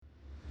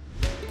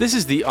This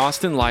is the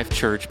Austin Life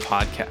Church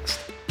podcast.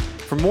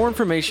 For more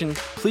information,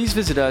 please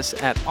visit us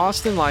at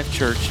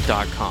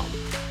austinlifechurch.com.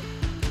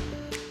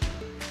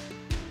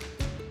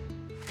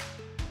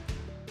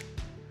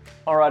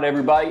 All right,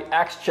 everybody,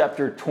 Acts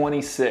chapter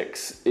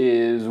 26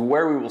 is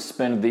where we will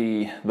spend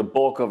the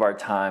bulk of our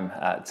time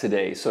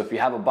today. So if you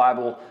have a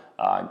Bible,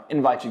 I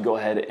invite you to go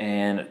ahead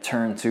and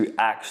turn to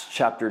Acts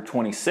chapter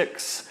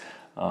 26,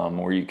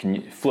 or you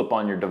can flip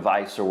on your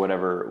device or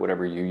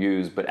whatever you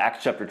use, but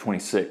Acts chapter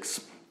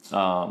 26.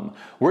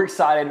 We're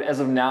excited. As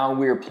of now,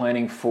 we are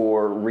planning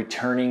for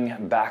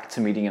returning back to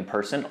meeting in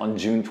person on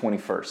June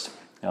 21st.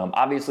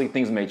 Obviously,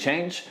 things may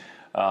change.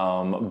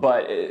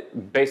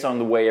 But based on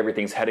the way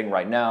everything's heading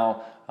right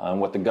now and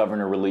what the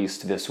governor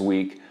released this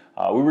week,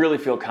 we really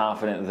feel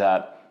confident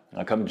that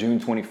come June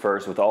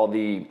 21st, with all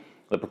the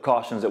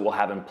precautions that we'll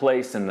have in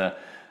place and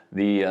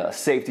the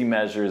safety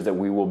measures, that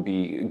we will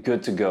be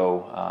good to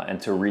go and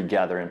to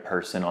regather in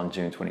person on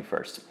June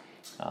 21st.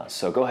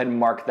 So go ahead and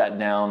mark that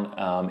down.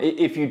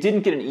 If you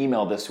didn't get an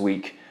email this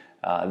week,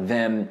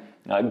 then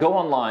go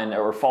online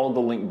or follow the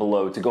link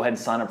below to go ahead and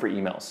sign up for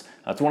emails.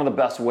 It's one of the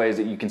best ways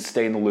that you can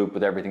stay in the loop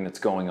with everything that's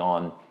going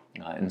on.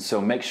 And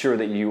so make sure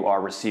that you are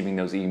receiving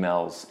those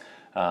emails.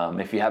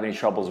 If you have any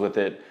troubles with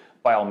it,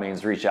 by all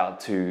means, reach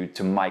out to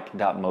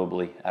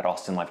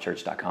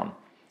mike.mobley@austinlifechurch.com.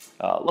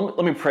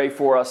 Let me pray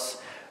for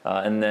us,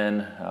 and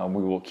then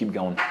we will keep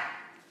going.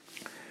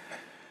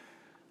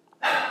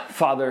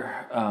 Father,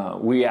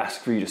 we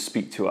ask for you to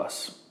speak to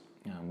us.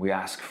 We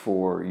ask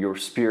for your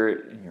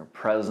spirit and your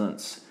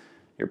presence,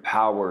 your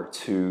power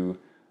to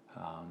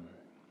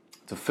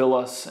fill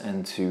us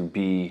and to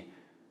be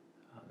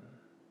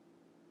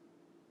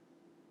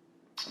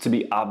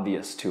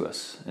obvious to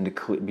us and to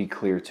be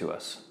clear to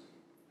us.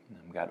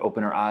 God,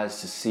 open our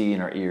eyes to see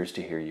and our ears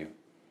to hear you.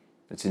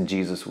 It's in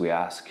Jesus we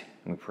ask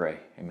and we pray.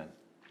 Amen.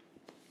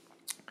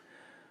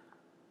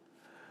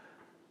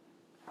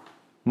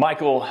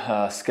 Michael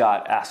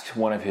Scott asked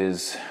one of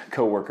his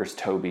co-workers,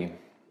 Toby.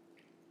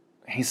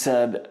 He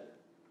said,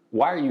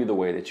 "Why are you the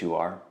way that you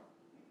are?"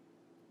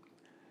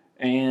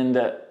 And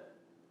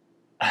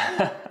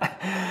I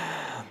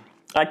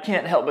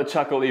can't help but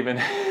chuckle even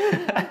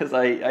as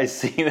I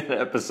see that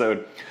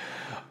episode.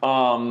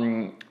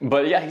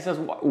 But yeah, he says,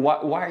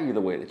 why are you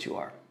the way that you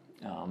are?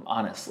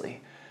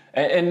 Honestly.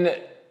 And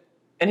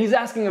he's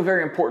asking a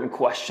very important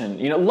question,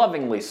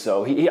 lovingly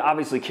so. He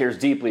obviously cares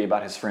deeply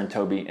about his friend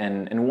Toby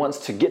and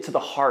wants to get to the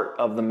heart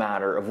of the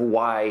matter of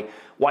why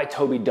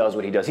Toby does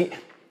what he does.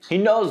 He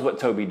knows what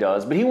Toby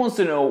does, but he wants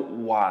to know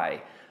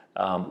why.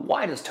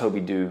 Why does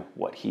Toby do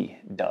what he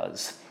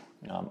does?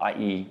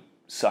 I.e.,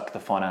 suck the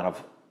fun out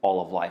of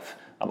all of life,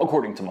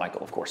 according to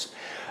Michael, of course.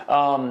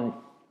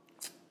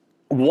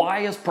 Why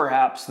is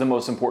perhaps the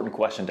most important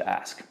question to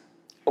ask?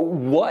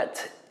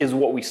 What is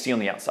what we see on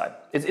the outside?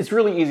 It's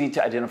really easy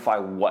to identify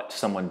what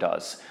someone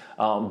does,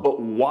 but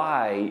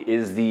why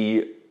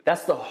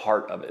that's the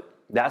heart of it.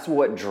 That's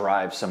what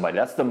drives somebody.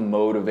 That's the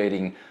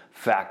motivating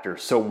factor.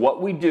 So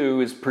what we do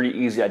is pretty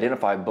easy to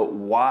identify, but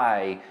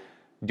why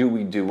do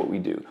we do what we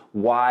do?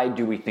 Why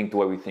do we think the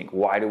way we think?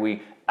 Why do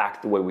we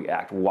act the way we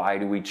act? Why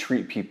do we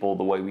treat people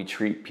the way we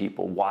treat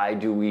people? Why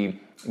do we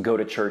go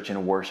to church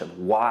and worship?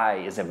 Why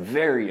is a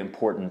very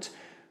important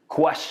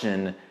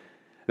question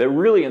that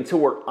really, until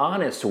we're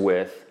honest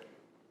with,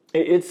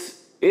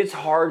 it's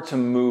hard to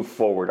move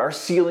forward. Our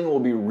ceiling will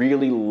be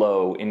really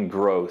low in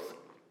growth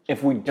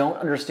if we don't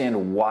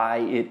understand why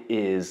it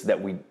is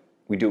that we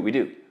do what we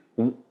do,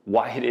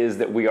 why it is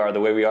that we are the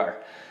way we are.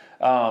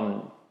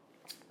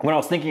 When I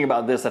was thinking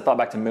about this, I thought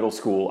back to middle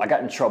school. I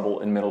got in trouble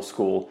in middle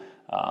school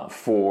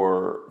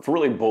for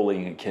really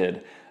bullying a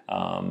kid.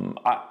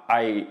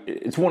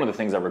 It's one of the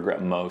things I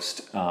regret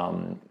most,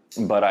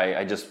 but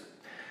I just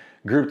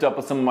grouped up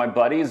with some of my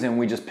buddies and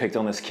we just picked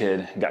on this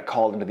kid, got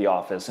called into the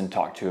office and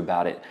talked to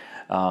about it.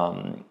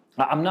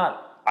 I'm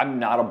not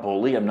a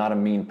bully. I'm not a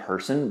mean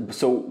person.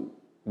 So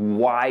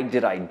why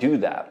did I do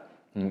that?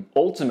 And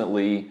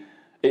ultimately,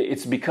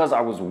 it's because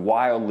I was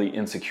wildly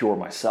insecure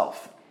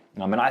myself.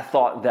 And I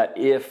thought that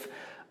if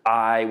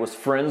I was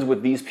friends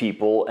with these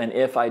people and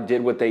if I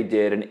did what they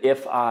did and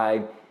if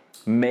I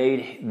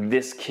made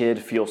this kid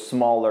feel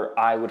smaller,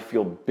 I would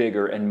feel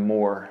bigger and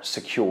more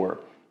secure.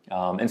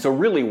 And so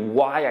really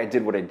why I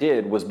did what I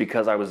did was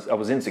because I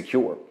was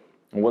insecure.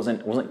 I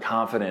wasn't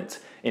confident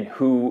in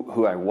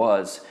who I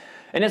was.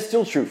 And it's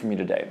still true for me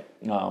today,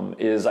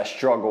 is I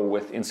struggle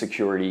with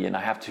insecurity and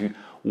I have to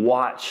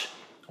watch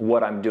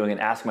what I'm doing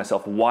and ask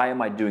myself, why am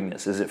I doing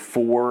this? Is it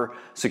for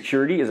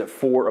security? Is it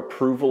for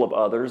approval of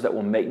others that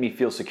will make me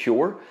feel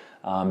secure?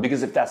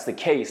 Because if that's the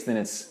case, then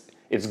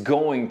it's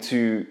going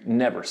to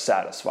never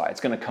satisfy.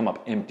 It's going to come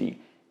up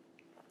empty.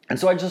 And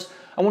so I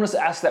want us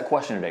to ask that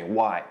question today.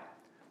 Why?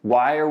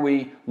 Why are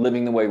we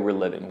living the way we're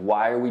living?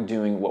 Why are we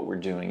doing what we're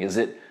doing? Is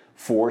it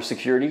for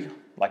security,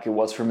 like it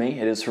was for me?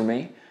 It is for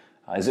me.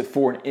 Is it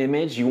for an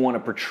image? You want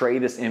to portray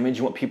this image.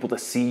 You want people to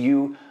see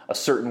you a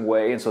certain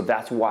way, and so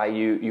that's why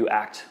you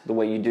act the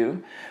way you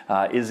do.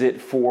 Is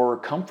it for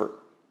comfort?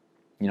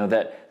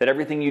 that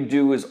everything you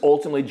do is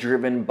ultimately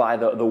driven by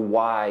the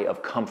why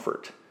of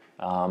comfort.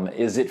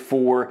 Is it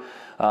for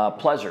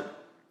pleasure?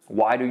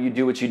 Why do you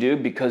do what you do?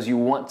 Because you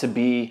want to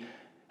be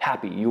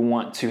happy. You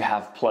want to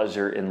have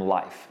pleasure in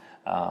life.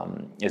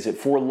 Is it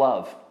for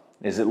love?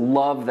 Is it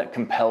love that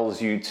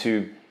compels you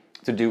to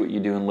do what you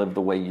do and live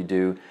the way you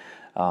do?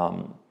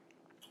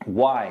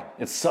 Why?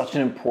 It's such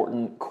an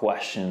important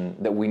question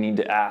that we need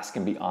to ask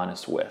and be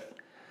honest with.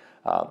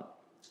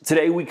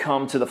 Today we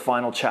come to the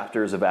final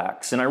chapters of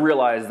Acts, and I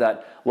realize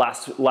that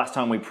last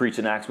time we preached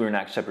in Acts, we were in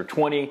Acts chapter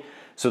 20,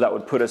 so that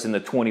would put us in the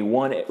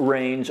 21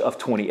 range of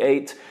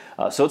 28.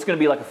 So it's going to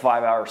be like a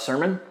 5-hour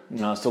sermon,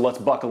 so let's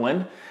buckle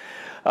in.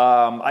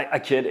 I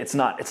kid, it's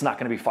not going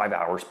to be 5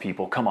 hours,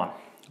 people. Come on,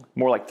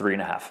 more like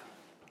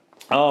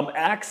 3.5.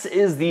 Acts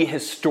is the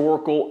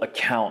historical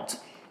account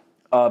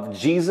of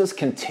Jesus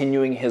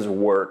continuing his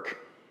work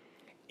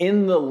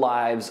in the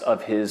lives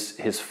of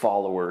his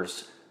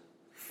followers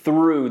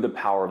through the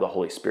power of the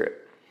Holy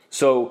Spirit.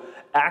 So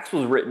Acts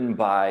was written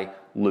by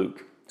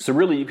Luke. So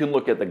really you can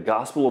look at the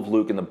Gospel of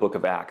Luke and the book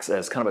of Acts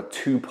as kind of a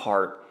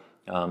two-part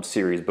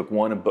series, book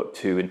 1 and book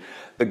 2. And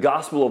the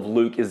Gospel of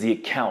Luke is the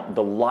account,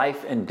 the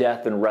life and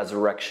death and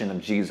resurrection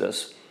of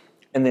Jesus.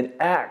 And then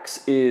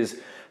Acts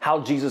is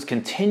how Jesus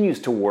continues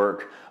to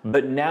work,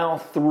 but now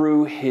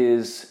through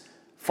his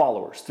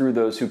followers, through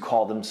those who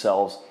call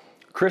themselves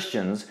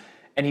Christians.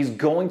 And he's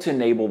going to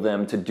enable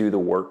them to do the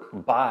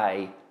work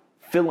by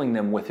filling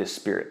them with his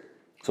Spirit.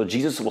 So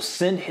Jesus will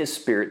send his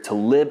Spirit to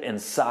live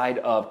inside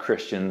of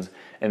Christians,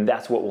 and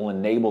that's what will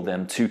enable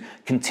them to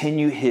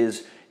continue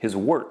his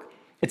work.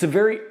 It's a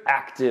very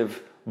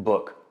active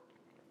book.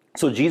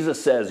 So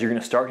Jesus says, you're going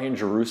to start here in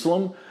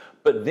Jerusalem,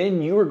 but then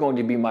you are going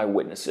to be my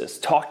witnesses,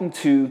 talking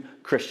to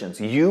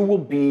Christians. You will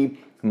be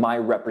my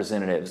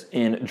representatives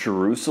in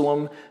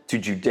Jerusalem, to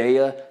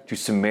Judea, to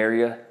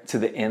Samaria, to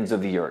the ends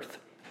of the earth.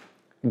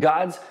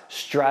 God's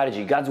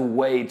strategy, God's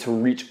way to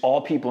reach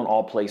all people in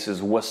all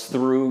places was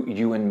through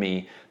you and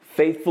me,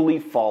 faithfully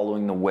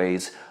following the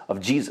ways of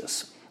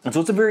Jesus. And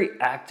so it's a very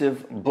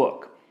active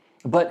book.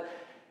 But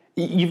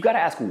you've got to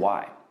ask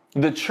why.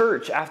 The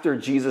church, after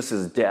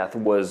Jesus' death,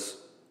 was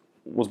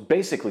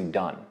basically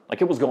done.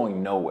 Like, it was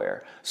going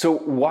nowhere. So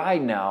why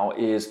now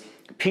is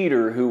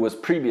Peter, who was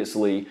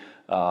previously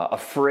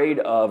afraid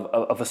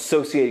of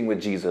associating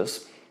with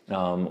Jesus,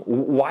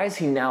 why is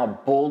he now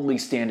boldly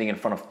standing in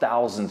front of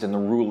thousands and the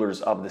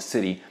rulers of the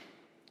city,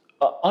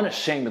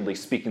 unashamedly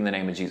speaking the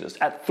name of Jesus?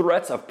 At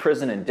threats of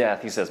prison and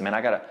death, he says, man,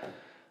 I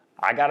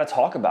gotta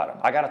talk about him.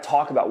 I gotta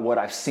talk about what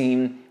I've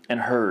seen and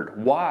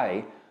heard.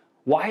 Why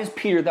is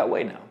Peter that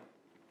way now?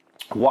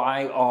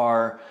 Why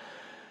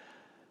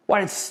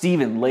did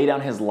Stephen lay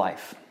down his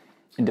life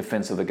in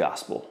defense of the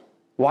gospel?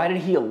 Why did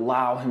he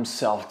allow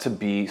himself to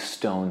be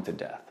stoned to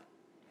death?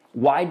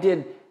 Why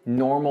did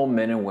normal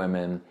men and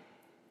women,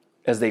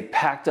 as they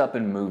packed up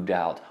and moved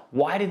out,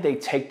 why did they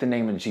take the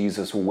name of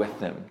Jesus with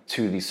them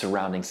to the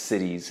surrounding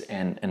cities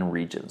and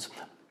regions?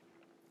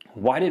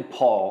 Why did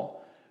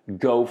Paul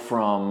go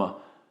from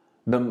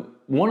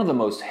one of the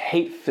most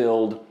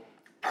hate-filled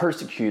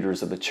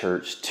persecutors of the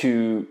church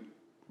to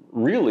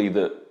really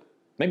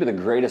maybe the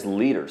greatest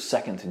leader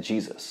second to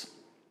Jesus?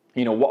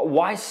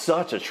 Why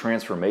such a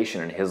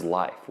transformation in his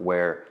life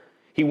where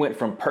he went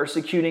from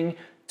persecuting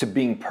to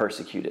being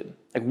persecuted?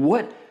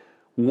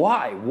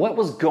 Why? What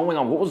was going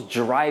on? What was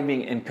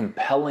driving and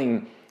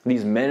compelling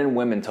these men and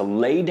women to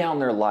lay down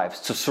their lives,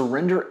 to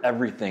surrender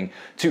everything,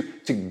 to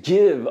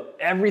give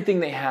everything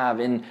they have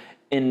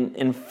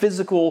in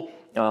physical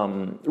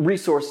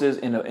resources,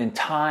 in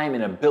time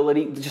and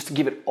ability, just to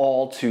give it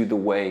all to the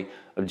way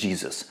of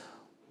Jesus?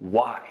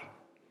 Why?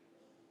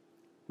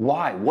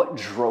 What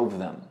drove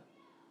them?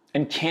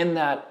 And should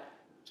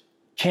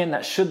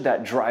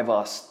that drive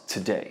us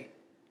today?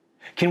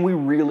 Can we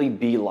really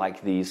be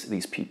like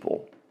these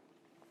people?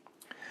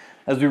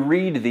 As we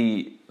read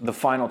the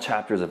final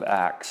chapters of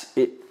Acts,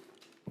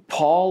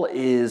 Paul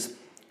is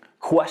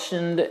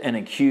questioned and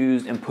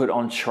accused and put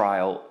on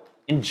trial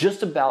in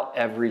just about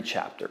every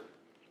chapter.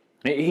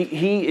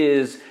 He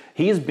is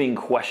being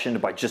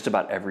questioned by just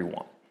about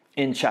everyone.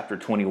 In chapter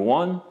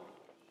 21,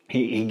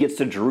 he gets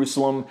to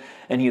Jerusalem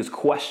and he is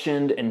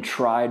questioned and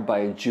tried by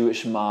a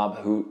Jewish mob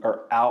who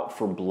are out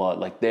for blood.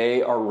 Like,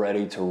 they are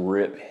ready to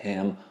rip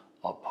him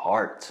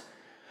apart.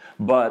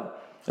 But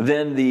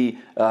then the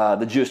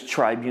Jewish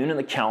tribune and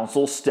the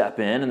council step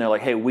in and they're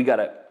like, hey, we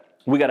gotta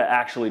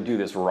actually do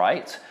this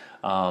right.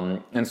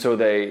 And so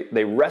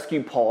they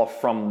rescue Paul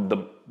from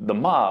the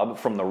mob,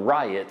 from the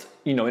riot,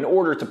 in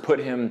order to put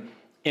him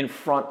in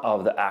front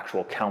of the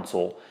actual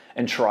council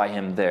and try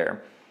him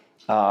there.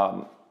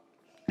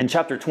 In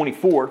chapter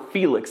 24,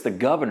 Felix, the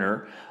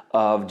governor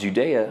of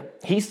Judea,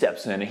 he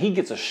steps in and he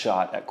gets a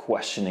shot at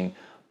questioning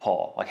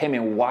Paul. Like, hey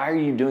man, why are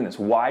you doing this?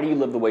 Why do you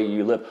live the way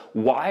you live?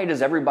 Why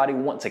does everybody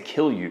want to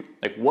kill you?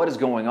 Like, what is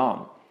going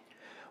on?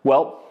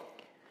 Well,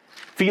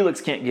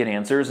 Felix can't get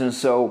answers, and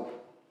so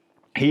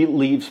he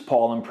leaves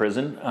Paul in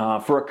prison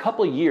for a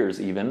couple of years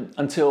even,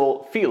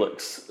 until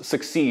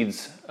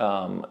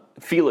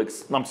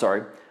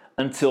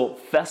until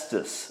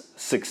Festus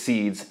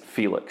succeeds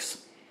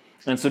Felix.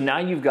 And so now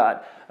you've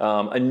got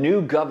a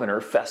new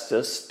governor,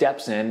 Festus,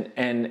 steps in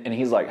and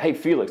he's like, hey,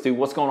 Felix, dude,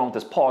 what's going on with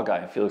this Paul guy?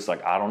 And Felix is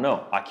like, I don't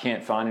know. I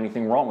can't find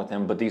anything wrong with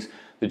him, but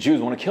the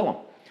Jews want to kill him.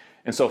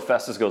 And so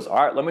Festus goes,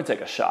 all right, let me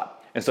take a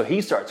shot. And so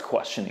he starts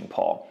questioning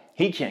Paul.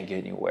 He can't get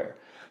anywhere.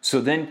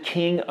 So then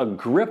King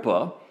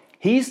Agrippa,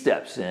 he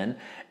steps in,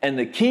 and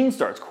the king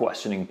starts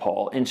questioning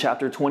Paul in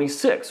chapter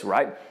 26,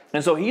 right?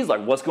 And so he's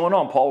like, what's going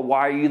on, Paul?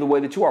 Why are you the way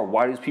that you are?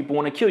 Why do these people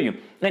want to kill you?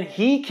 And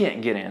he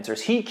can't get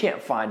answers. He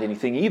can't find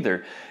anything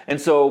either.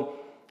 And so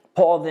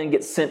Paul then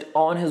gets sent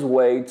on his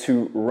way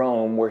to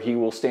Rome, where he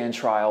will stand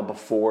trial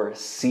before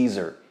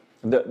Caesar,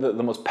 the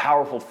most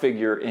powerful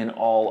figure in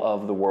all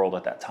of the world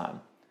at that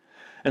time.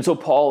 And so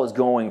Paul is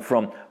going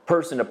from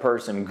person to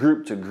person,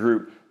 group to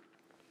group,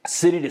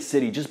 city to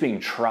city, just being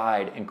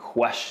tried and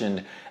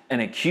questioned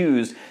and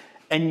accused,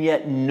 and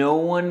yet no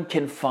one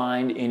can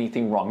find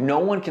anything wrong. No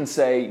one can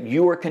say,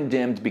 you are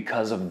condemned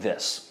because of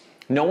this.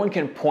 No one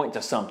can point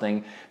to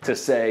something to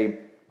say,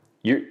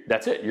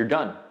 that's it, you're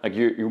done. Like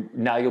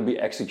now you'll be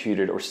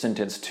executed or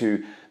sentenced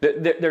to.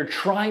 They're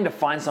trying to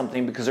find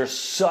something because there's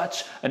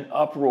such an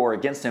uproar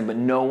against him, but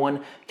no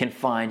one can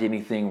find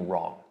anything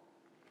wrong.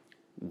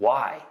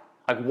 Why?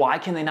 Like, why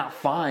can they not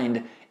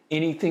find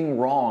anything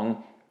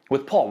wrong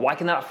with Paul? Why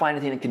can they not find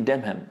anything to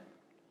condemn him?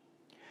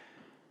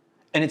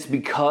 And it's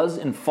because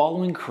in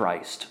following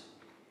Christ,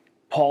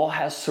 Paul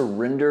has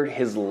surrendered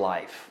his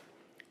life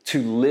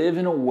to live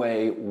in a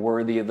way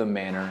worthy of the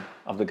manner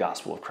of the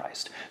gospel of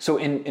Christ. So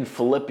in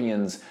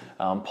Philippians,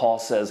 Paul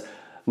says,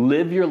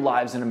 live your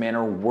lives in a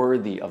manner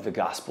worthy of the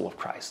gospel of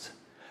Christ.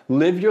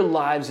 Live your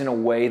lives in a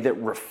way that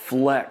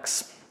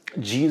reflects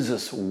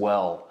Jesus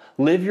well.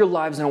 Live your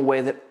lives in a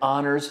way that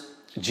honors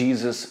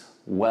Jesus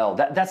well.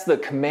 That's the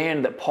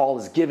command that Paul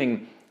is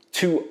giving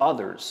to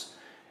others.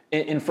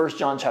 In 1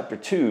 John chapter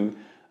 2,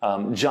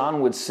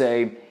 John would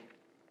say,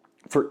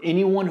 for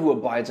anyone who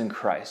abides in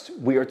Christ,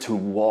 we are to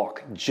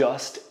walk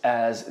just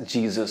as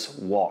Jesus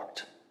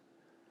walked.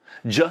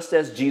 Just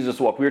as Jesus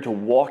walked, we are to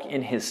walk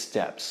in his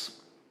steps.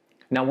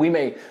 Now, we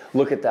may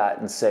look at that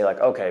and say, like,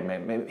 okay,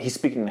 maybe he's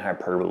speaking in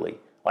hyperbole.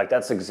 Like,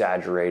 that's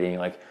exaggerating.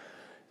 Like,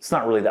 it's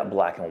not really that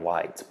black and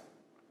white.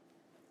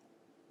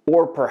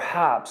 Or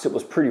perhaps it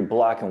was pretty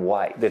black and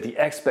white, that the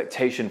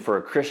expectation for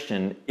a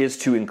Christian is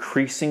to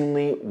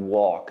increasingly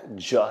walk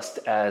just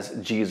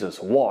as Jesus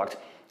walked.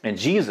 And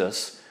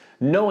Jesus,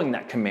 knowing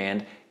that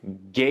command,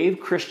 gave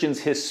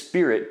Christians his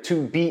Spirit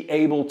to be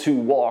able to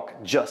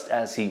walk just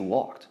as he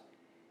walked.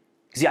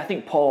 See, I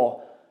think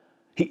Paul,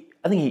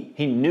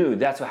 he knew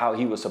that's how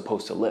he was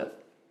supposed to live.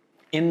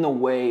 In the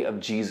way of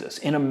Jesus,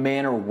 in a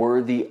manner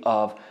worthy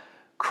of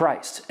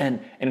Christ.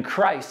 And in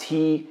Christ,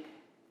 he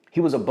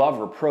was above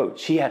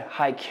reproach. He had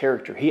high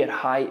character. He had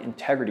high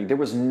integrity. There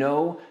was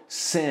no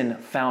sin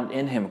found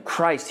in him.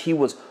 Christ, he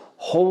was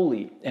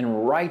holy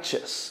and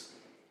righteous.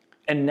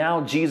 And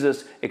now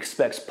Jesus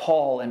expects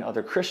Paul and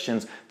other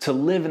Christians to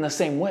live in the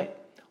same way,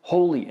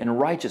 holy and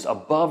righteous,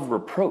 above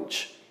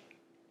reproach.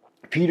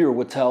 Peter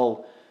would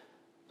tell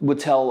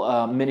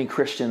many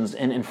Christians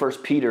in 1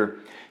 Peter,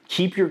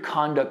 keep your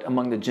conduct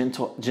among the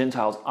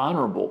Gentiles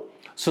honorable,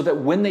 so that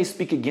when they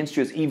speak against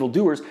you as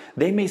evildoers,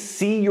 they may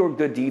see your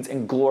good deeds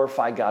and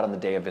glorify God on the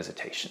day of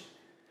visitation.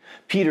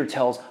 Peter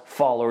tells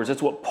followers,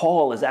 it's what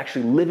Paul is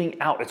actually living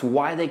out. It's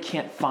why they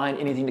can't find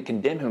anything to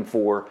condemn him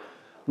for.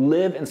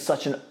 Live in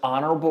such an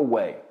honorable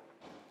way.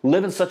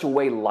 Live in such a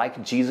way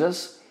like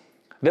Jesus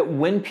that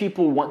when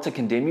people want to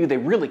condemn you, they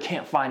really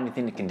can't find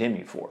anything to condemn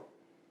you for.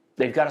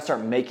 They've got to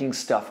start making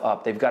stuff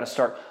up. They've got to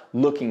start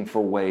looking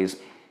for ways.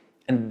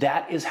 And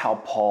that is how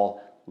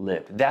Paul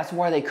lived. That's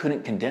why they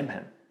couldn't condemn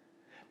him.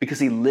 Because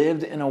he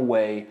lived in a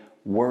way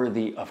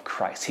worthy of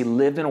Christ. He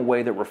lived in a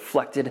way that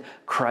reflected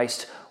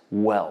Christ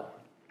well.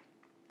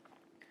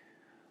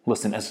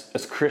 Listen,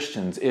 as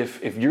Christians,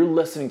 if you're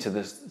listening to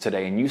this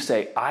today and you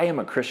say, I am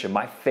a Christian,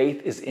 my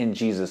faith is in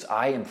Jesus,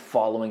 I am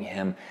following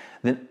him,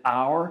 then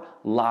our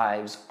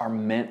lives are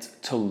meant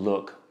to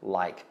look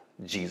like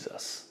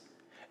Jesus.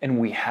 And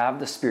we have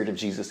the Spirit of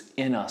Jesus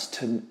in us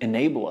to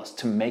enable us,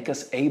 to make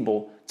us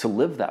able to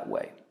live that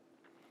way.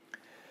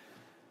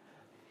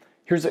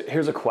 Here's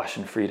a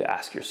question for you to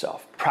ask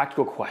yourself.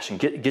 Practical question.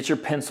 Get your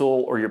pencil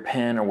or your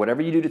pen or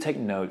whatever you do to take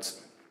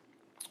notes.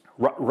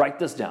 Write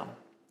this down.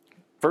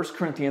 1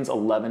 Corinthians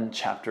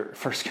chapter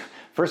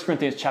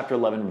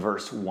 11,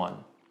 verse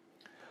 1.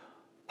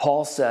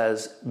 Paul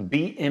says,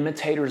 be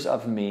imitators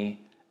of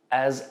me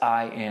as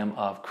I am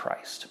of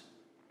Christ.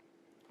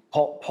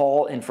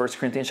 Paul in 1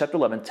 Corinthians chapter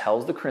 11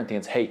 tells the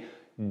Corinthians, hey,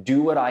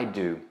 do what I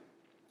do.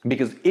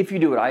 Because if you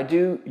do what I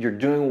do, you're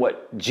doing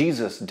what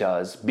Jesus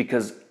does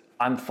because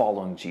I'm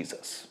following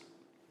Jesus.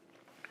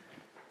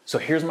 So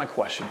here's my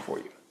question for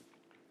you.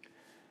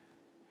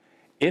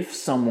 If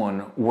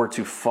someone were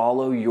to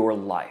follow your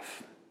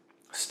life,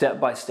 step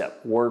by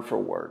step, word for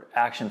word,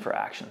 action for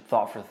action,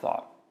 thought for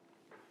thought,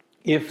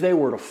 if they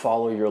were to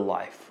follow your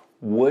life,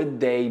 would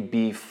they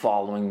be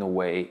following the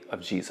way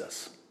of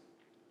Jesus?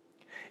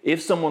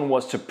 If someone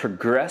was to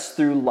progress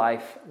through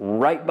life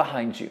right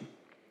behind you,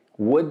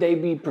 would they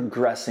be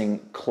progressing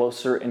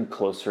closer and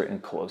closer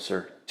and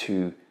closer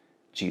to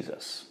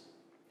Jesus?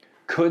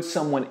 Could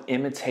someone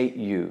imitate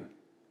you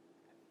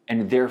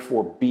and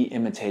therefore be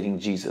imitating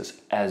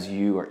Jesus as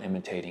you are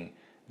imitating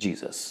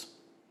Jesus?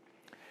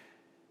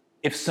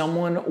 If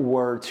someone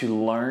were to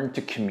learn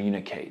to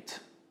communicate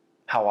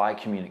how I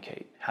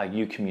communicate, how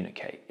you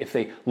communicate, if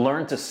they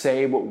learn to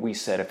say what we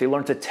said, if they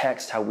learn to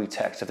text how we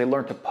text, if they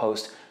learn to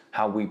post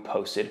how we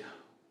posted,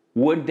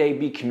 would they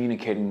be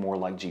communicating more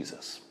like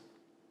Jesus?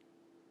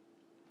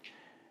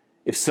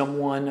 If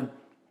someone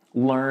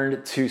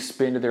learned to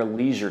spend their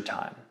leisure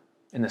time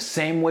in the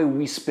same way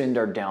we spend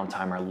our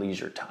downtime, our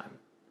leisure time,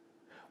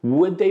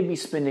 would they be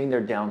spending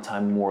their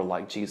downtime more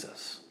like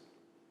Jesus?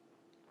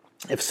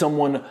 If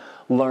someone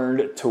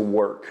learned to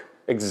work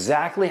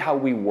exactly how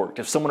we worked,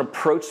 if someone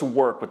approached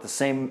work with the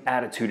same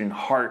attitude and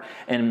heart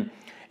and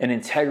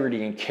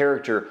integrity and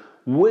character,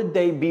 would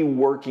they be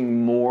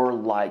working more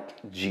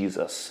like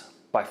Jesus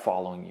by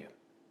following you?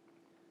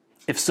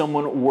 If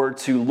someone were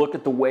to look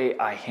at the way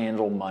I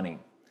handle money,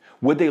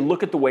 would they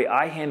look at the way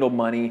I handle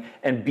money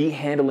and be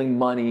handling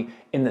money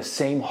in the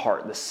same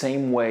heart, the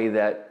same way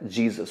that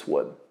Jesus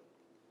would?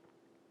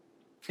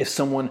 If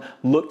someone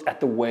looked at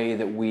the way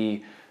that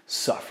we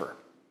suffer,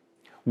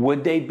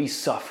 would they be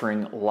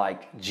suffering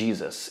like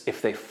Jesus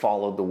if they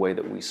followed the way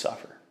that we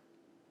suffer?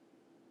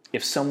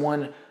 If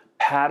someone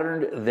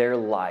patterned their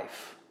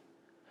life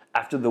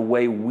after the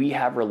way we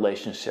have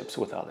relationships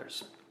with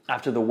others,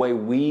 after the way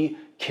we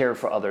care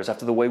for others,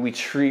 after the way we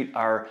treat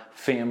our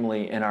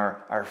family and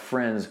our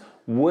friends,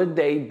 would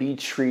they be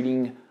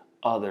treating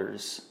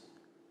others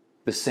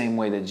the same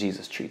way that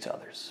Jesus treats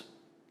others?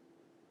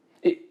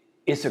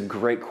 It's a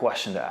great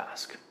question to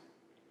ask.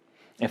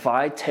 If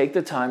I take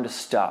the time to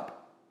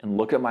stop and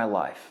look at my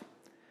life,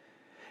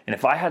 and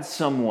if I had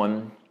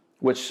someone,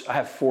 which I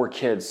have 4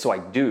 kids, so I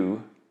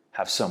do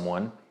have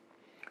someone,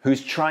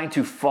 who's trying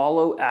to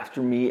follow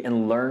after me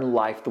and learn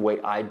life the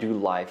way I do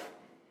life,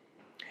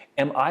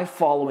 am I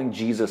following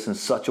Jesus in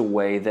such a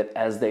way that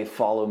as they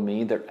follow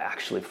me, they're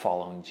actually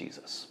following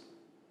Jesus?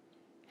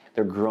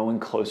 They're growing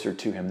closer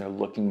to him. They're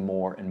looking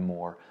more and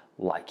more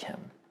like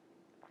him.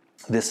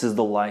 This is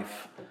the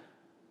life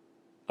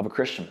of a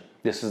Christian.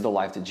 This is the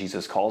life that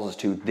Jesus calls us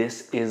to.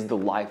 This is the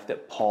life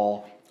that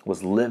Paul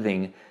was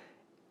living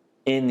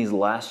in these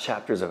last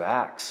chapters of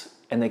Acts,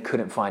 and they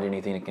couldn't find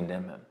anything to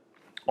condemn him.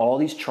 All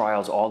these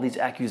trials, all these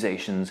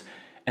accusations,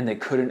 and they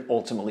couldn't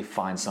ultimately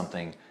find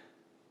something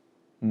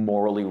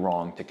morally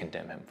wrong to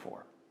condemn him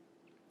for,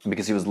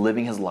 because he was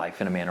living his life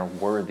in a manner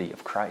worthy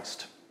of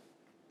Christ.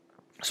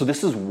 So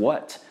this is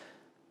what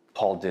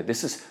Paul did.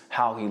 This is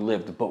how he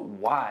lived. But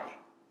why?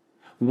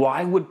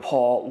 Why would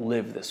Paul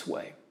live this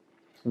way?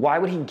 Why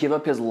would he give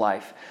up his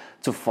life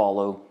to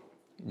follow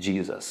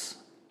Jesus?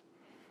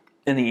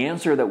 And the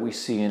answer that we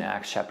see in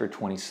Acts chapter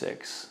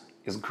 26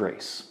 is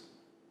grace.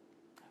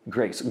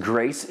 Grace.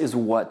 Grace is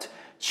what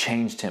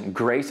changed him.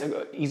 Grace, an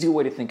easy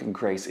way to think of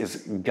grace is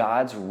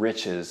God's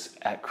riches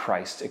at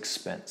Christ's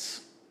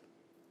expense.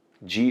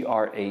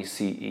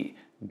 Grace.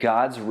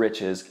 God's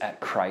riches at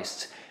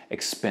Christ's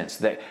expense.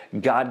 That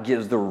God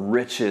gives the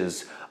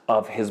riches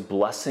of his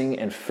blessing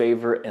and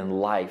favor and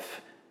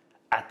life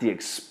at the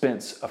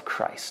expense of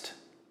Christ.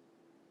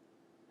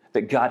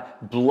 That God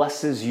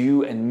blesses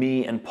you and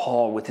me and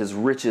Paul with his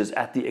riches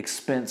at the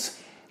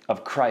expense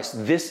of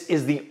Christ. This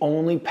is the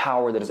only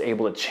power that is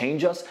able to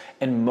change us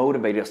and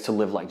motivate us to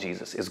live like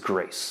Jesus, is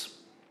grace.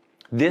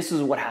 This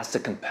is what has to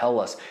compel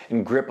us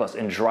and grip us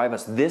and drive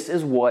us. This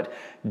is what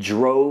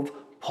drove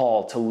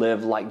Paul to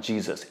live like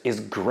Jesus,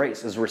 is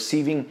grace, is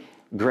receiving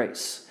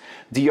grace.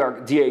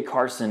 D.A.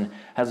 Carson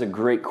has a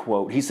great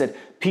quote. He said,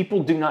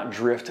 "People do not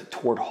drift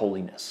toward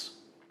holiness.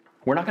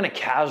 We're not going to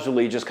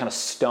casually just kind of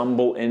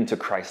stumble into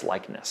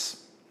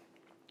Christ-likeness."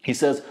 He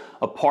says,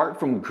 apart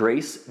from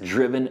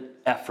grace-driven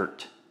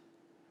effort,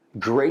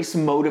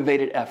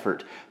 grace-motivated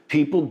effort,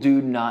 people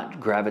do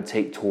not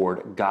gravitate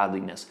toward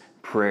godliness,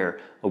 prayer,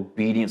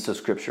 obedience to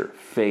Scripture,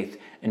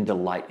 faith, and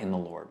delight in the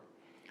Lord.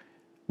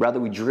 Rather,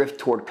 we drift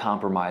toward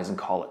compromise and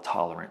call it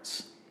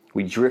tolerance.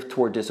 We drift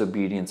toward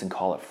disobedience and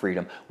call it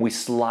freedom. We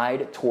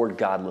slide toward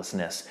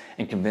godlessness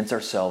and convince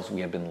ourselves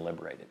we have been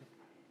liberated.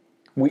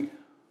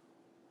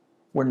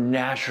 We're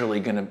naturally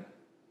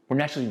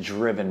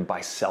driven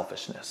by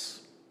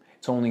selfishness.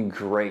 It's only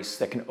grace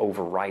that can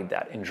override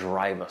that and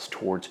drive us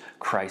towards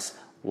Christ's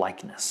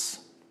likeness.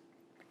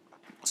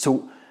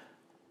 So,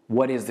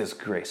 what is this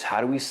grace?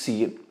 How do we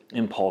see it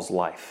in Paul's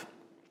life?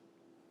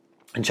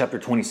 In chapter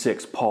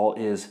 26, Paul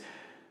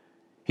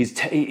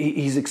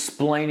he's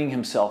explaining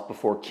himself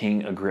before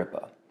King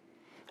Agrippa.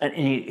 And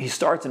he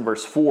starts in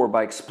verse 4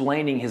 by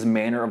explaining his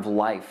manner of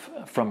life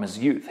from his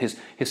youth,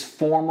 his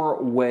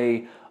former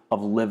way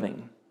of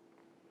living.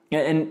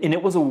 And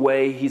it was a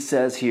way, he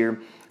says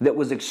here, that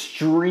was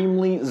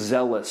extremely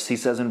zealous. He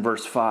says in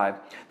verse 5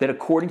 that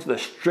according to the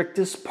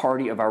strictest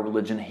party of our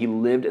religion, he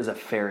lived as a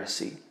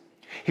Pharisee.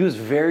 He was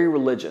very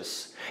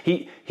religious.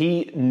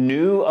 He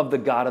knew of the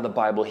God of the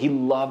Bible. He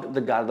loved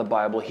the God of the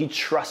Bible. He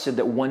trusted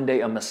that one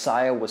day a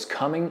Messiah was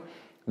coming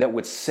that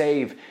would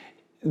save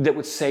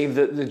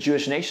the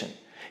Jewish nation.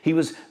 He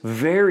was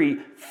very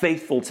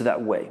faithful to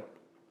that way.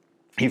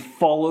 He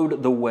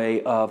followed the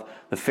way of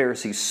the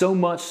Pharisees, so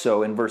much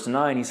so in verse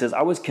 9, he says,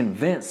 I was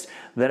convinced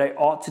that I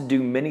ought to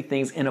do many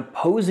things in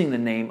opposing the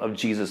name of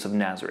Jesus of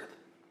Nazareth.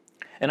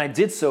 And I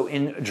did so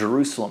in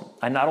Jerusalem.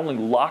 I not only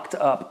locked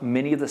up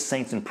many of the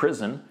saints in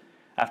prison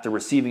after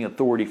receiving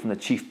authority from the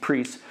chief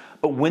priests,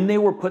 but when they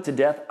were put to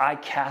death, I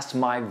cast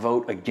my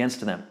vote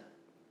against them.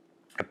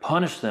 I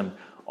punished them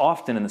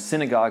often in the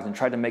synagogues and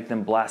tried to make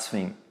them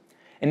blaspheme.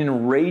 And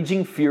in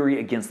raging fury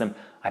against them,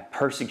 I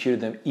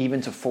persecuted them even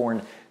to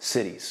foreign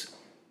cities.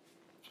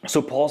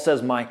 So Paul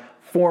says, my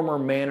former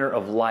manner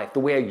of life,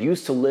 the way I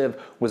used to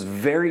live, was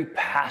very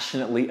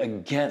passionately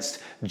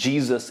against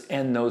Jesus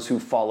and those who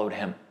followed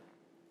him.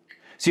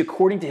 See,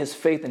 according to his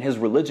faith and his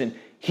religion,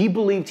 he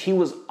believed he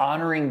was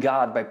honoring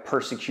God by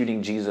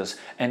persecuting Jesus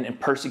and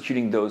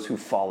persecuting those who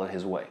followed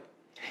his way.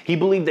 He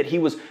believed that he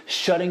was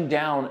shutting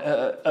down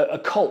a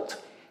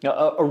cult,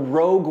 a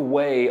rogue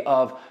way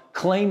of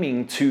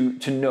claiming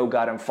to know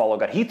God and follow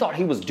God. He thought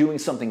he was doing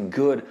something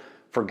good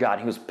for God.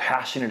 He was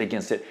passionate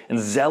against it and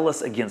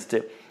zealous against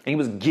it. And he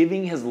was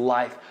giving his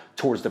life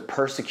towards the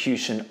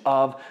persecution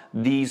of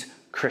these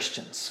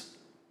Christians.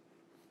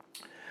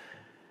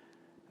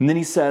 And then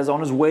he says,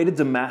 on his way to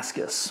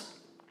Damascus,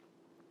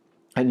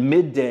 at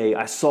midday,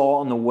 I saw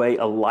on the way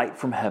a light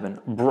from heaven,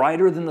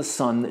 brighter than the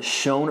sun that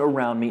shone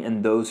around me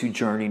and those who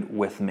journeyed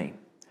with me.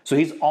 So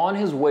he's on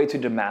his way to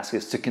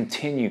Damascus to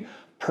continue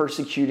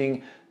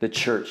persecuting the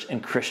church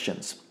and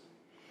Christians.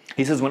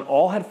 He says, when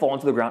all had fallen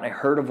to the ground, I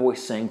heard a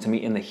voice saying to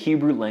me in the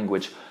Hebrew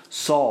language,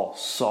 Saul,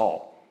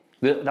 Saul.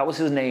 That was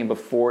his name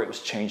before it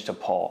was changed to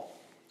Paul.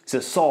 He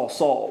says, Saul,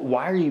 Saul,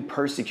 why are you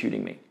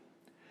persecuting me?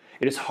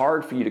 It is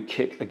hard for you to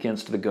kick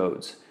against the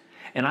goads.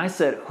 And I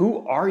said,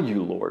 who are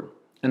you, Lord?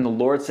 And the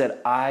Lord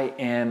said, I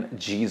am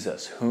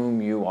Jesus,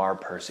 whom you are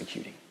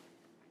persecuting.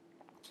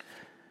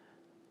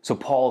 So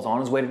Paul is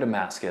on his way to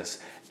Damascus,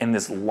 and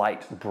this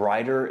light,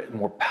 brighter,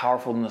 more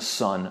powerful than the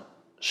sun,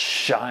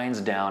 shines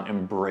down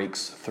and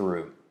breaks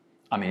through.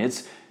 I mean,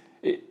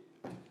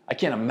 I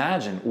can't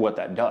imagine what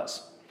that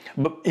does.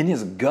 But in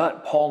his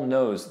gut, Paul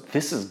knows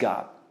this is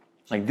God.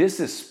 Like, this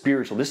is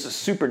spiritual. This is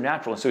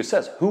supernatural. And so he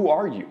says, who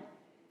are you?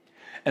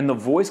 And the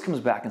voice comes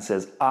back and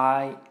says,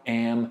 I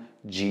am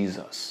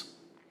Jesus.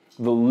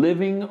 The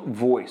living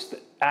voice, the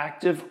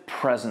active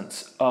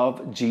presence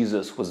of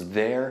Jesus was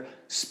there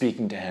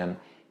speaking to him.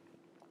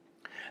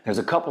 There's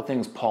a couple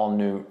things Paul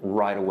knew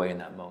right away in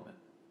that moment.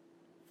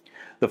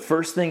 The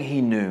first thing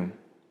he knew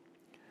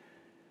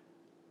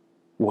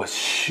was,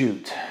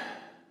 shoot,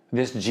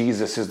 this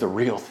Jesus is the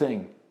real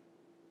thing.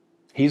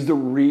 He's the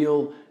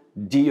real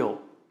deal.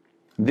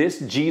 This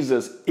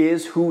Jesus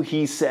is who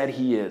he said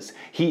he is.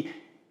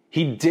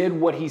 He did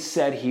what he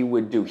said he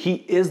would do. He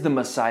is the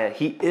Messiah.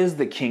 He is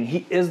the King.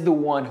 He is the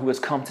one who has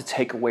come to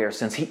take away our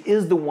sins. He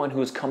is the one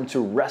who has come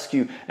to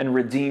rescue and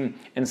redeem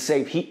and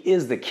save. He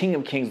is the King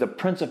of Kings, the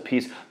Prince of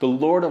Peace, the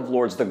Lord of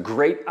Lords, the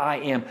great I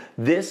am.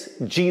 This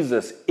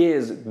Jesus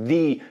is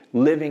the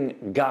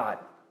living God.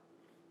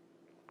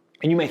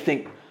 And you may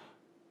think,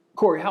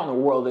 Corey, how in the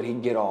world did he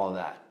get all of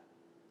that?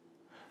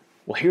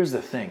 Well, here's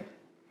the thing.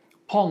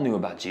 Paul knew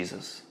about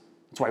Jesus.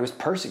 That's why he was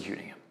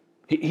persecuting him.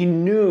 He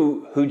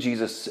knew who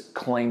Jesus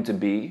claimed to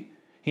be.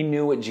 He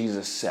knew what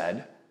Jesus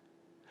said.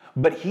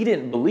 But he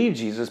didn't believe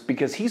Jesus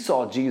because he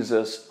saw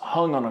Jesus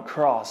hung on a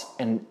cross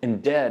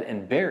and dead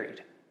and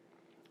buried.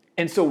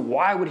 And so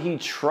why would he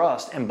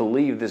trust and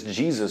believe this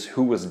Jesus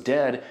who was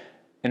dead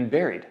and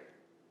buried?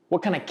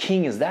 What kind of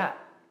king is that?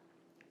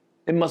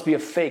 It must be a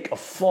fake, a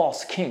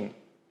false king.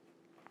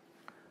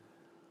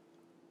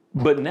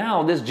 But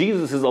now this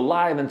Jesus is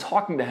alive and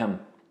talking to him.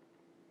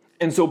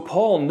 And so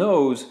Paul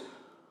knows,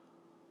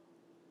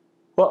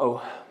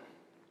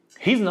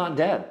 he's not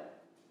dead.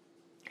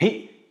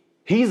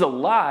 He's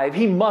alive.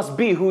 He must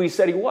be who he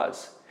said he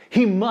was.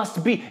 He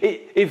must be.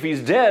 If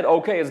he's dead,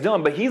 okay, it's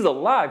done. But he's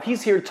alive.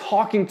 He's here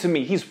talking to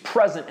me. He's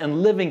present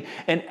and living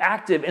and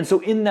active. And so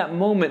in that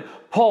moment,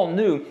 Paul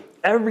knew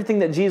everything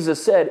that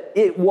Jesus said,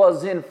 it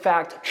was in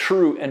fact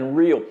true and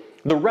real.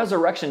 The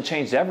resurrection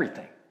changed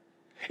everything.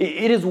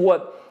 It is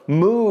what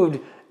moved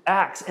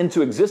Acts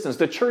into existence.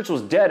 The church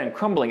was dead and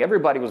crumbling.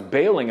 Everybody was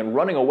bailing and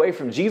running away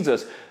from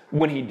Jesus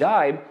when he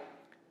died.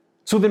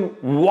 So then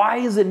why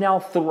is it now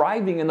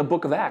thriving in the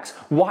book of Acts?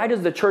 Why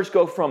does the church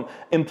go from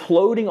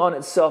imploding on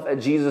itself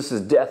at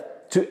Jesus' death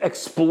to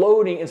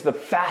exploding into the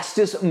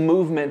fastest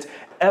movement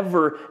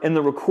ever in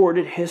the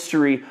recorded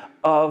history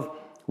of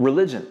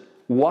religion?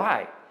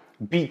 Why?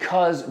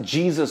 Because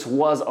Jesus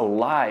was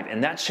alive,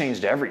 and that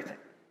changed everything.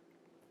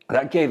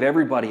 That gave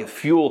everybody a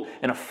fuel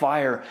and a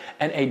fire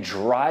and a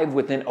drive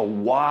within a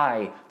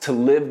why to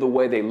live the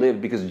way they lived,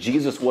 because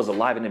Jesus was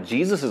alive. And if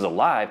Jesus is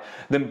alive,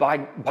 then by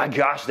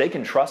gosh, they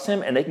can trust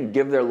him and they can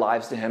give their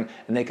lives to him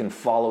and they can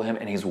follow him,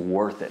 and he's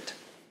worth it.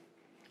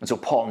 And so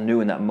Paul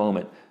knew in that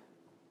moment,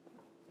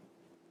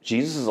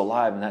 Jesus is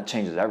alive, and that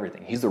changes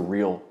everything. He's the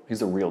real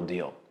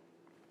deal.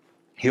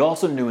 He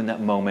also knew in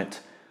that moment,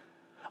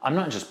 I'm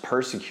not just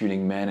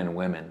persecuting men and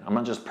women. I'm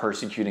not just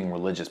persecuting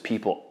religious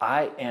people.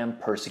 I am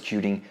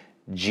persecuting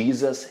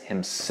Jesus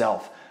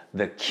himself,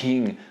 the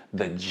King,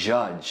 the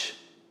Judge.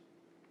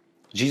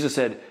 Jesus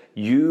said,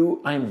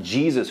 I am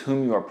Jesus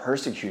whom you are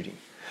persecuting.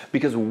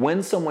 Because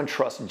when someone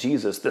trusts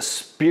Jesus, the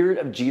Spirit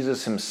of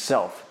Jesus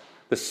himself,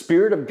 the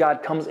Spirit of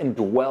God comes and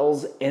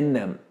dwells in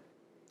them.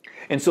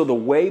 And so the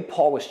way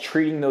Paul was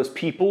treating those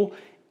people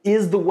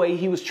is the way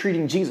he was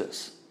treating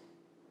Jesus.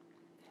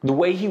 The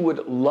way he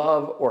would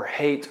love or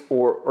hate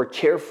or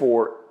care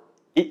for,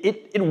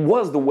 it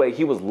was the way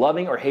he was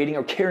loving or hating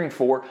or caring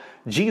for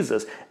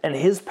Jesus. And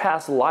his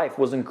past life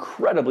was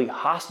incredibly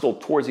hostile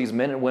towards these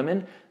men and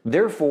women,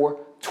 therefore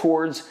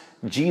towards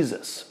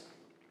Jesus.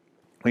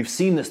 We've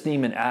seen this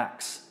theme in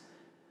Acts,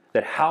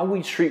 that how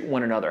we treat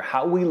one another,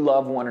 how we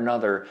love one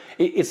another,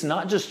 it's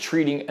not just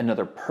treating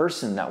another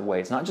person that way.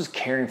 It's not just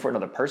caring for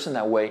another person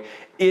that way.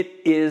 It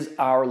is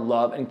our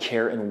love and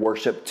care and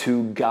worship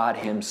to God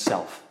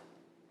himself.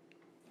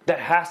 That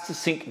has to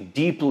sink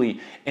deeply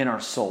in our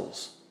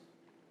souls.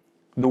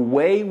 The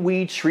way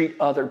we treat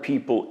other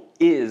people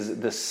is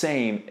the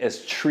same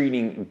as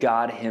treating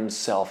God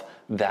himself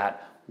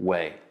that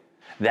way.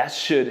 That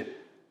should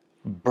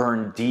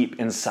burn deep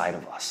inside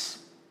of us.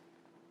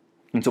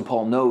 And so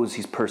Paul knows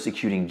he's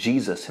persecuting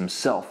Jesus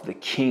himself, the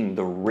King,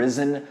 the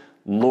risen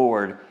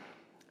Lord.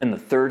 And the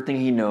third thing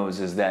he knows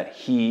is that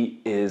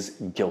he is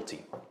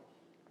guilty.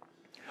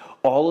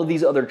 All of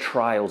these other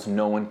trials,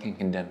 no one can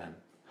condemn him.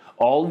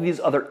 All of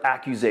these other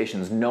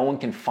accusations, no one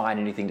can find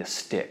anything to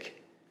stick.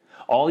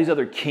 All these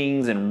other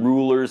kings and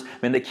rulers,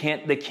 man, they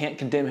can't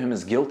condemn him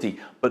as guilty.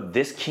 But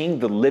this king,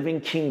 the living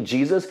King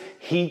Jesus,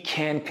 he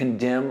can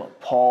condemn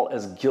Paul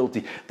as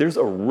guilty. There's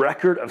a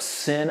record of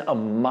sin a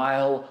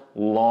mile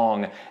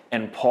long,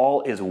 and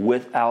Paul is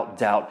without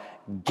doubt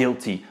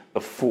guilty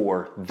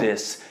before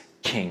this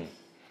king.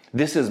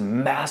 This is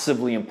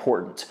massively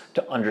important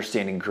to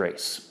understanding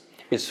grace,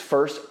 is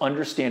first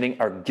understanding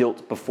our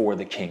guilt before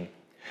the king.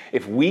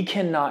 If we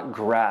cannot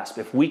grasp,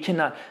 if we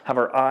cannot have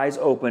our eyes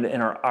open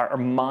and our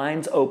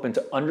minds open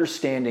to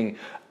understanding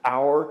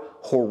our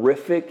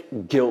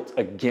horrific guilt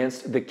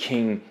against the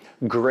king,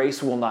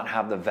 grace will not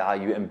have the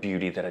value and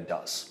beauty that it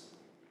does.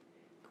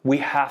 We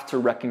have to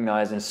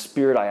recognize, in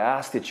Spirit, I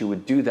ask that you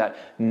would do that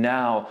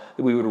now,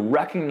 that we would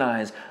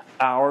recognize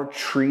our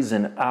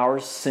treason, our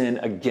sin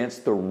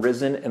against the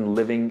risen and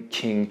living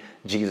King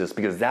Jesus,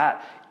 because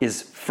that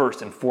is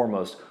first and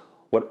foremost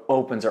what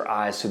opens our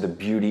eyes to the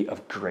beauty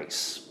of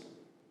grace.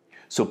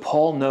 So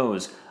Paul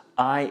knows,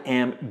 I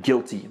am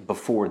guilty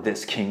before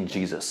this King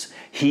Jesus.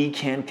 He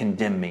can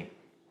condemn me.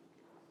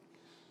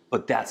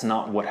 But that's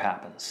not what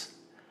happens.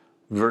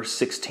 Verse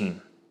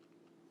 16,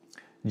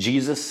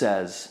 Jesus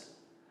says,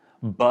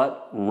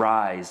 but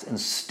rise and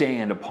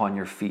stand upon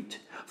your feet,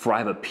 for I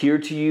have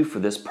appeared to you for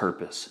this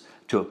purpose,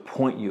 to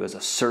appoint you as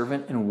a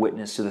servant and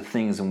witness to the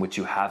things in which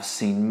you have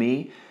seen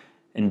me,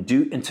 and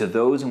to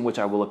those in which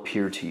I will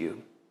appear to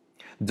you,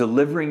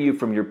 delivering you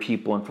from your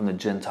people and from the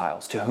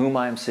Gentiles, to whom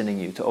I am sending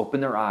you, to open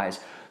their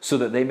eyes, so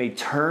that they may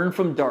turn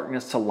from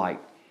darkness to light,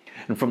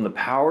 and from the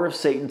power of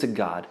Satan to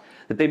God,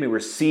 that they may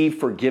receive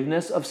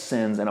forgiveness of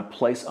sins and a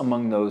place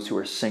among those who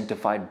are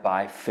sanctified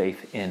by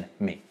faith in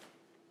me.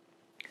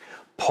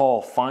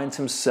 Paul finds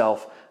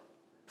himself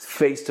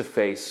face to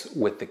face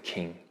with the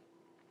king,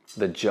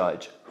 the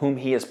judge, whom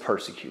he has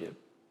persecuted,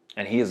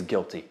 and he is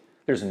guilty.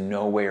 There's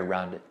no way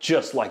around it,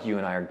 just like you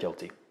and I are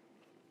guilty.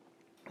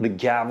 The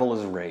gavel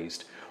is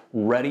raised,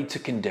 ready to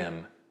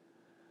condemn,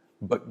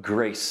 but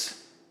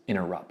grace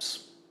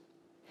interrupts.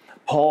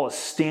 Paul is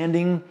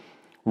standing,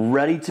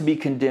 ready to be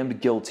condemned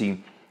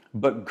guilty,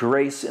 but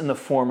grace in the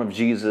form of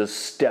Jesus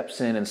steps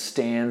in and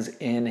stands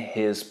in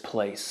his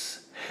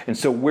place. And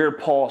so where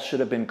Paul should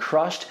have been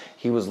crushed,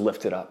 he was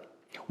lifted up.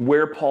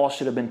 Where Paul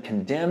should have been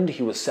condemned,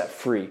 he was set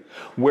free.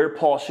 Where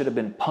Paul should have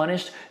been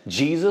punished,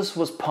 Jesus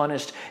was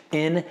punished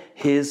in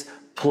his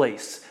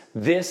place.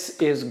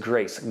 This is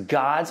grace,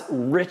 God's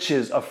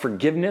riches of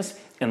forgiveness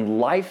and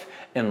life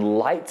and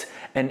light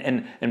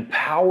and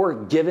power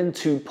given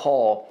to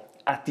Paul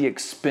at the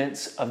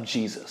expense of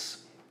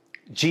Jesus.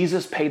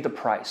 Jesus paid the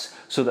price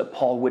so that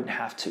Paul wouldn't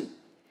have to.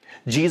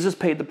 Jesus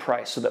paid the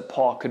price so that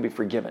Paul could be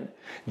forgiven.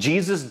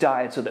 Jesus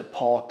died so that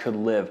Paul could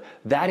live.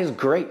 That is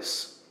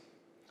grace.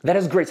 That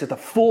is grace, that the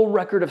full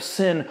record of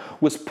sin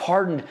was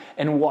pardoned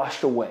and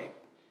washed away.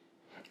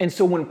 And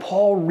so when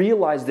Paul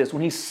realized this,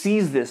 when he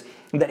sees this,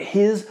 that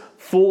his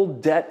full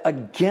debt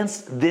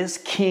against this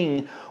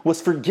king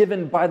was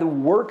forgiven by the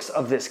works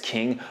of this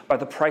king, by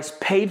the price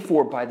paid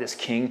for by this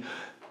king,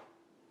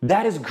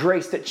 that is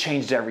grace that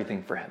changed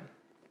everything for him.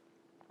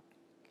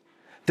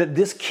 That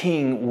this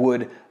king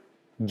would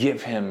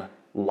give him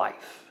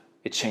life.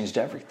 It changed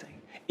everything.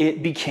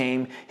 It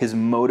became his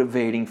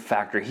motivating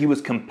factor. He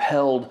was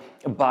compelled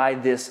by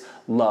this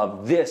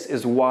love. This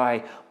is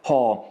why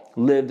Paul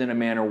lived in a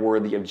manner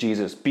worthy of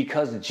Jesus,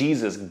 because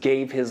Jesus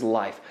gave his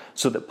life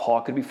so that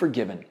Paul could be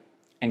forgiven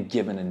and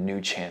given a new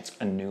chance,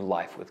 a new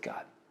life with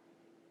God.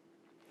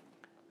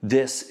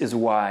 This is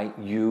why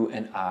you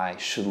and I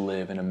should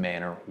live in a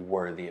manner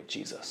worthy of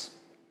Jesus.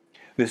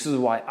 This is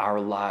why our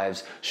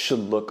lives should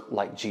look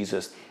like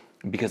Jesus,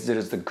 because it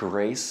is the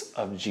grace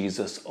of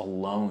Jesus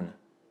alone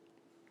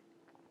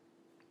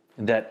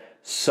that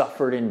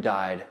suffered and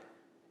died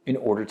in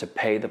order to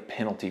pay the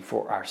penalty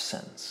for our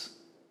sins.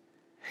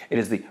 It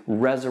is the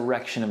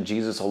resurrection of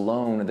Jesus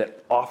alone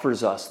that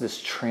offers us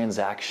this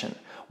transaction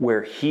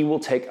where he will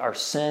take our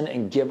sin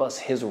and give us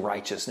his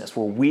righteousness,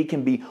 where we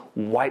can be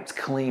wiped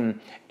clean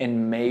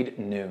and made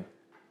new.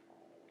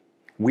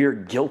 We are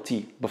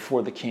guilty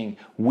before the King.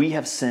 We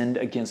have sinned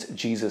against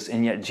Jesus,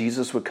 and yet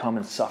Jesus would come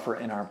and suffer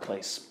in our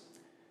place.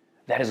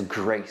 That is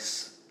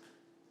grace.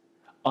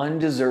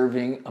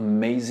 Undeserving,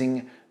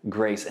 amazing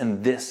grace.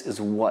 And this is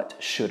what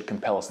should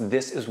compel us.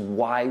 This is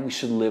why we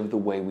should live the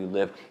way we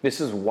live. This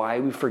is why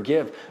we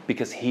forgive,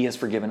 because he has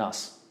forgiven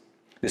us.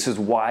 This is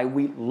why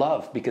we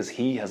love, because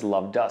he has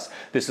loved us.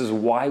 This is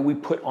why we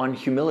put on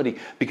humility,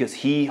 because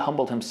he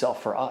humbled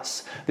himself for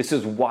us. This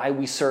is why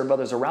we serve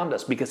others around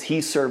us, because he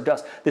served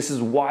us. This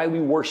is why we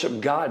worship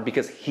God,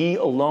 because he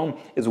alone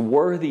is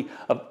worthy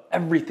of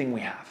everything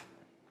we have.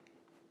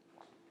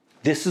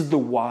 This is the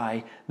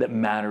why that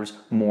matters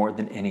more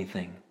than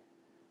anything.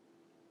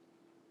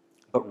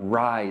 But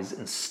rise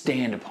and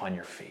stand upon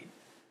your feet,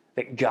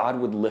 that God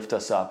would lift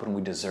us up when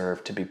we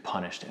deserve to be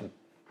punished and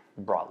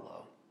brought low.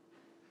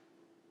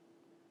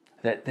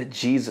 That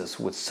Jesus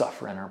would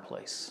suffer in our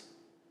place.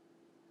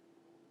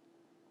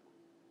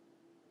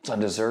 It's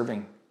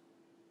undeserving,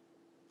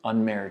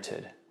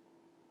 unmerited,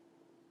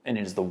 and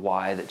it is the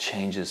why that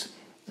changes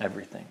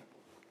everything.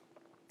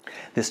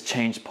 This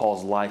changed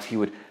Paul's life. He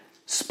would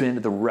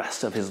spend the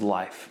rest of his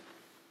life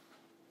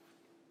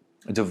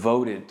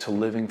devoted to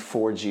living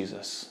for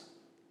Jesus,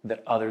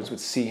 that others would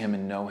see him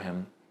and know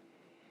him.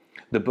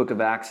 The book of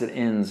Acts, it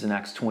ends in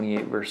Acts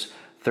 28, verse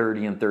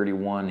 30 and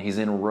 31. He's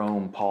in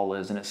Rome, Paul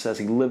is, and it says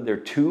he lived there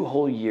 2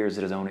 whole years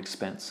at his own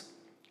expense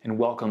and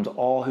welcomed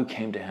all who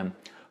came to him,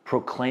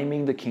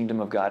 proclaiming the kingdom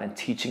of God and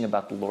teaching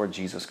about the Lord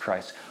Jesus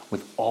Christ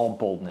with all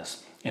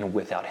boldness and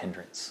without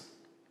hindrance.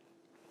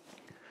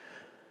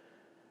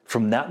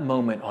 From that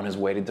moment on his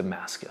way to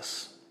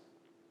Damascus,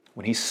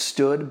 when he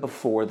stood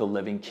before the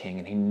living king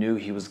and he knew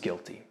he was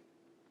guilty,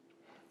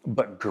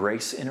 but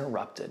grace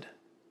interrupted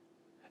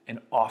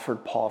and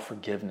offered Paul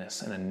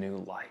forgiveness and a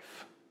new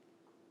life.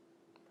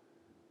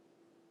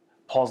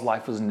 Paul's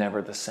life was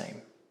never the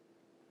same.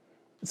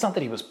 It's not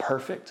that he was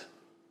perfect.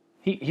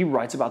 He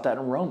writes about that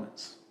in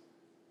Romans.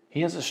 He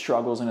has his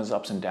struggles and his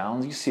ups and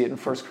downs. You see it in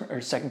 1st or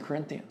 2nd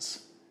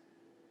Corinthians.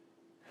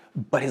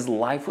 But his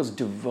life was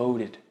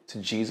devoted to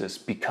Jesus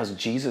because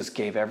Jesus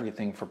gave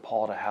everything for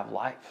Paul to have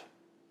life.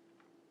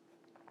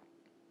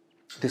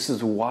 This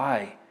is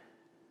why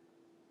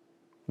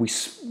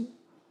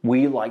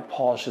we, like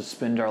Paul, should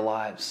spend our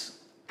lives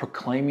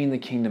proclaiming the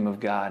kingdom of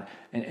God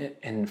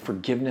and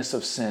forgiveness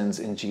of sins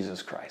in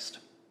Jesus Christ.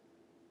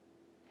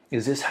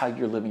 Is this how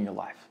you're living your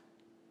life?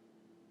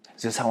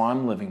 Is this how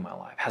I'm living my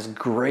life? Has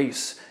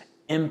grace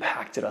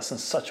impacted us in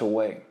such a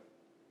way?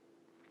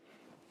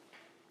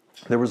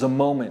 There was a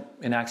moment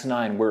in Acts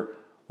 9 where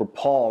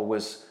Paul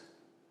was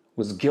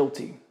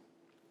guilty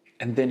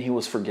and then he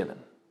was forgiven.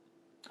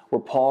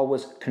 Where Paul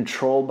was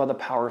controlled by the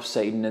power of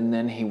Satan and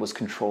then he was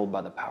controlled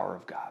by the power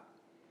of God.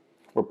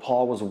 Where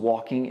Paul was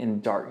walking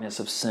in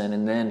darkness of sin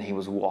and then he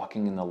was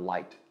walking in the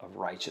light of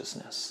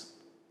righteousness.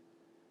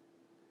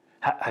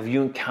 Have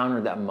you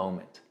encountered that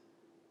moment?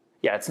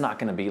 Yeah, it's not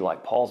going to be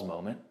like Paul's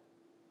moment.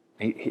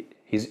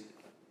 It's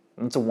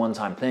a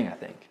one-time thing, I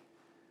think.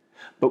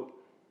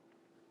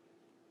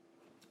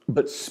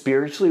 But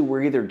spiritually,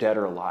 we're either dead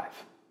or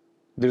alive.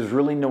 There's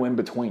really no in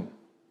between.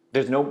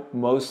 There's no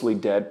mostly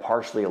dead,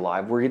 partially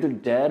alive. We're either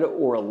dead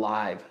or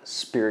alive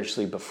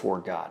spiritually before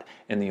God.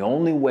 And the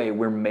only way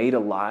we're made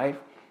alive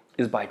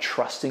is by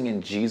trusting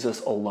in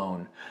Jesus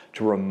alone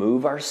to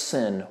remove our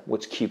sin,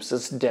 which keeps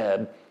us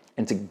dead,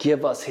 and to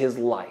give us his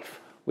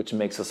life, which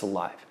makes us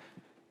alive.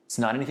 It's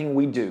not anything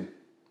we do.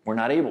 We're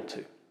not able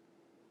to.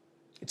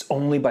 It's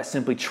only by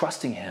simply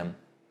trusting him,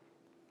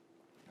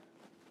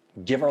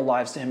 give our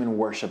lives to him in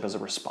worship as a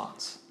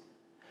response.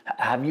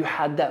 Have you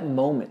had that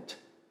moment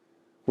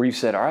where you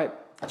said, all right,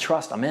 I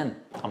trust, I'm in.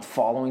 I'm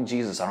following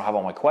Jesus. I don't have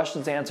all my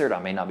questions answered. I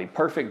may not be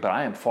perfect, but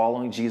I am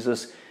following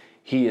Jesus.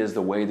 He is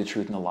the way, the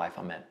truth, and the life.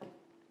 I'm in.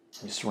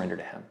 You surrender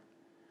to him.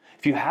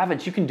 If you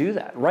haven't, you can do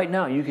that. Right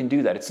now, you can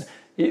do that.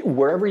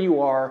 Wherever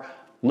you are,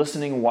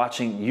 listening,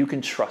 watching, you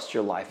can trust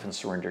your life and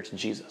surrender to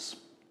Jesus.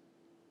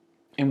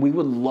 And we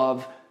would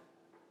love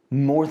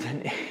more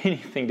than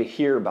anything to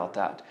hear about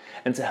that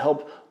and to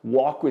help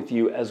walk with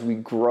you as we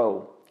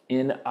grow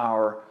in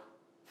our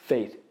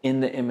faith in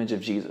the image of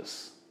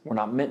Jesus. We're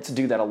not meant to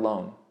do that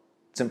alone.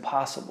 It's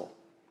impossible.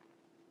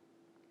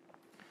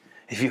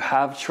 If you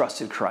have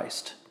trusted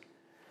Christ,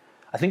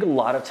 I think a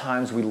lot of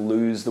times we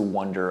lose the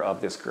wonder of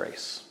this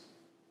grace.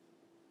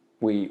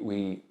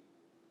 We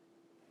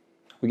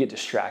get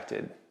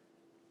distracted.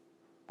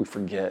 We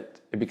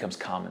forget. It becomes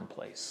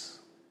commonplace.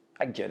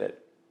 I get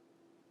it.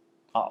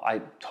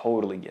 I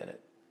totally get it.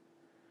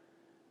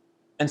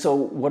 And so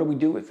what do we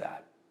do with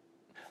that?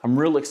 I'm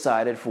real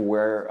excited for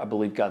where I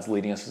believe God's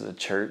leading us as a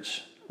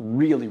church.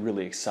 Really,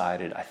 really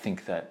excited. I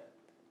think that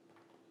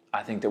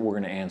we're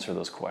going to answer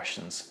those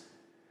questions.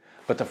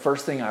 But the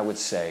first thing I would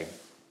say,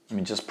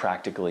 just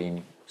practically,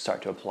 and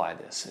start to apply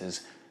this,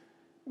 is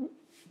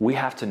we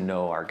have to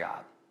know our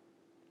God.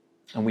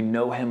 And we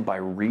know him by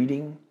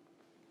reading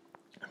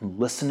and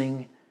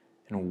listening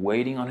and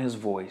waiting on his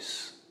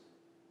voice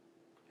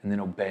and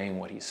then obeying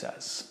what he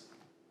says.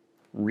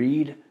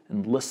 Read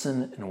and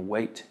listen and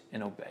wait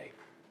and obey.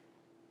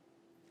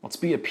 Let's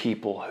be a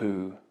people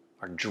who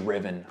are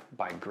driven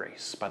by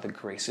grace, by the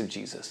grace of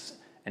Jesus,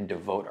 and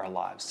devote our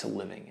lives to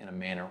living in a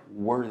manner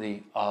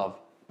worthy of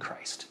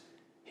Christ.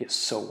 He is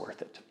so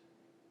worth it.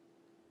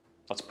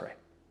 Let's pray.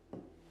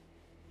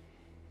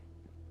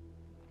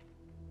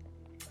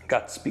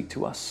 God, speak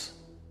to us.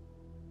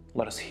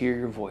 Let us hear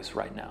your voice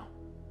right now.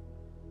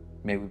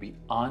 May we be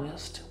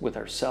honest with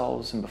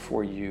ourselves and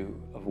before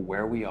you of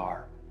where we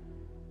are.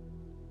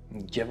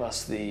 And give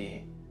us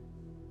the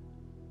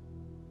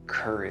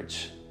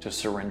courage to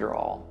surrender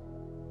all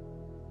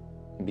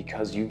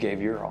because you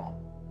gave your all.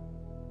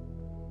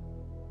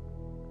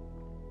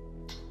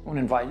 I want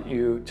to invite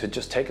you to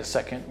just take a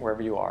second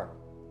wherever you are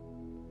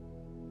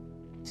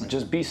and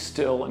just be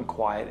still and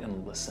quiet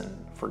and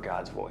listen for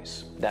God's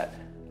voice. That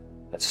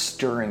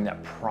stirring,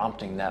 that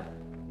prompting, that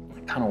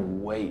kind of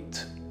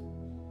weight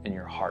in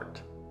your heart.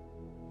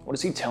 What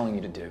is he telling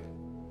you to do?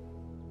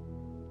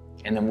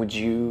 And then would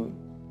you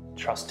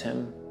trust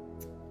him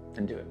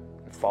and do it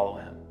and follow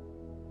him?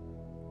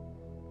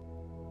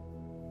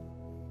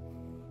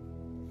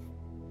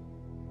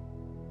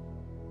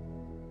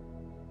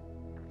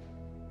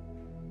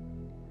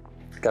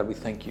 God, we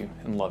thank you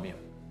and love you.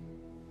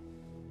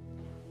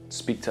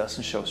 Speak to us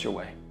and show us your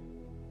way.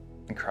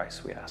 In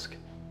Christ we ask.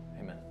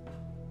 Amen.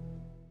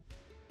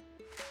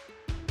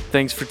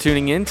 Thanks for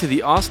tuning in to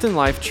the Austin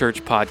Life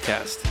Church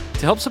podcast.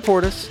 To help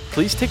support us,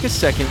 please take a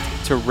second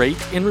to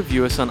rate and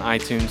review us on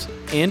iTunes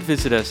and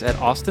visit us at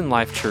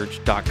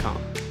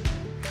austinlifechurch.com.